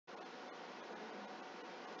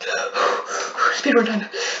Speedrun time.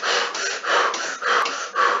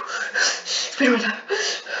 Speedrun time.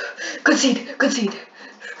 Good seed. Good seed.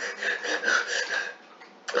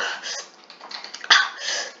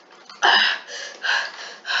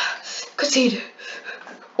 Good seed.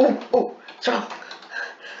 Oh, stop.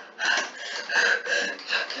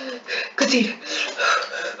 Good seed.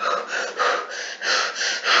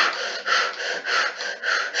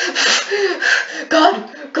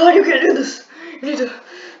 God, you can't do this. You need to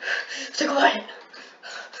stay quiet.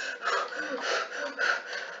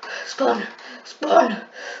 Spawn.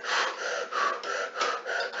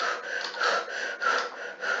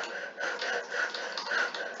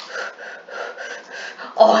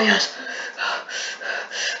 Oh yes.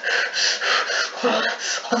 All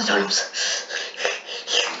the times.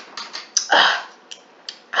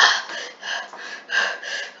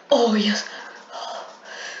 Oh yes.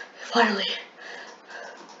 Finally.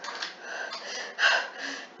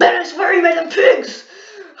 Ben, I swear you made them pigs!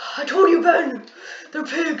 I told you, Ben! They're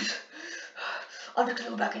pigs! I'm just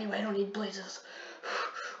gonna go back anyway, I don't need blazes.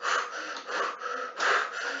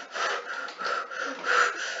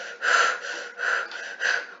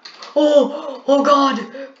 Oh God!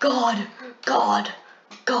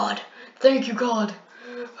 Thank you, God!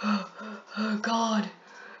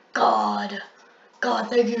 God,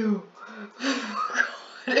 thank you!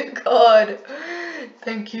 God,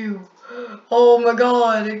 thank you! Oh my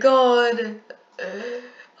God!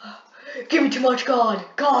 Give me too much, God!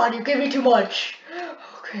 God, you give me too much!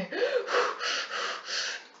 Okay.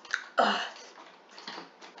 Okay.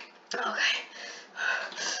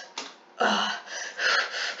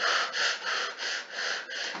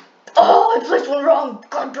 Oh, I placed one wrong!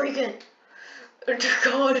 God, break it!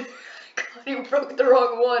 God, you broke the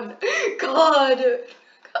wrong one! God!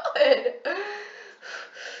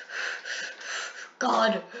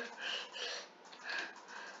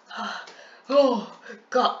 Oh,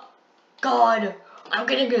 God, I'm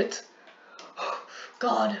getting it.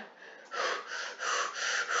 God.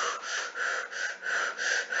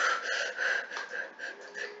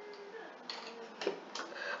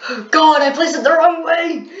 God, I placed it the wrong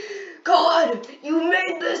way. God, you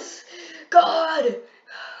made this. God,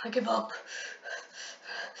 I give up.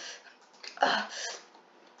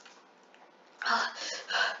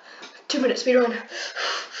 2-minute speedrun.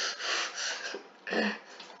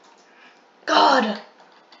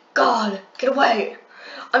 God, get away.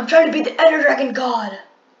 I'm trying to beat the Ender Dragon, God.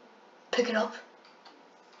 Pick it up.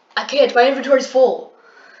 I can't, my inventory's full.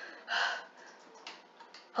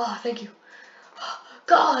 Oh, thank you.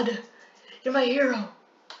 God, you're my hero.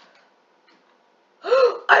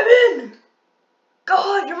 I'm in.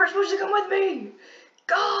 God, you're supposed to come with me.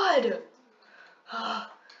 God. Oh,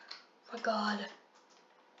 my God.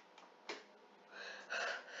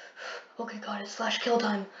 Okay, God, it's slash kill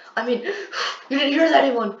time. I mean, you didn't hear that,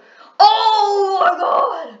 anyone? Oh my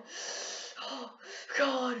God! Oh,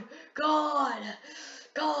 God,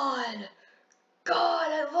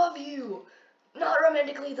 I love you. Not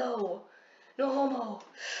romantically though. No homo.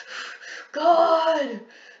 God,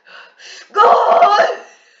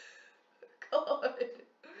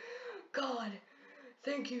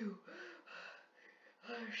 thank you.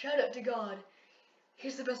 Shout out to God.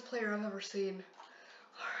 He's the best player I've ever seen.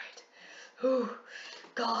 Alright.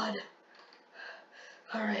 God.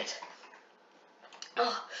 Alright.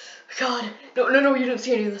 Oh, God. No, you didn't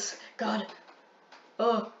see any of this. God.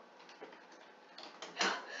 Oh.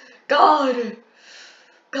 God,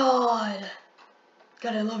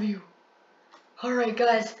 I love you. Alright,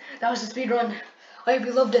 guys. That was the speedrun. I hope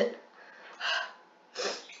you loved it.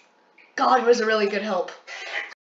 God was a really good help.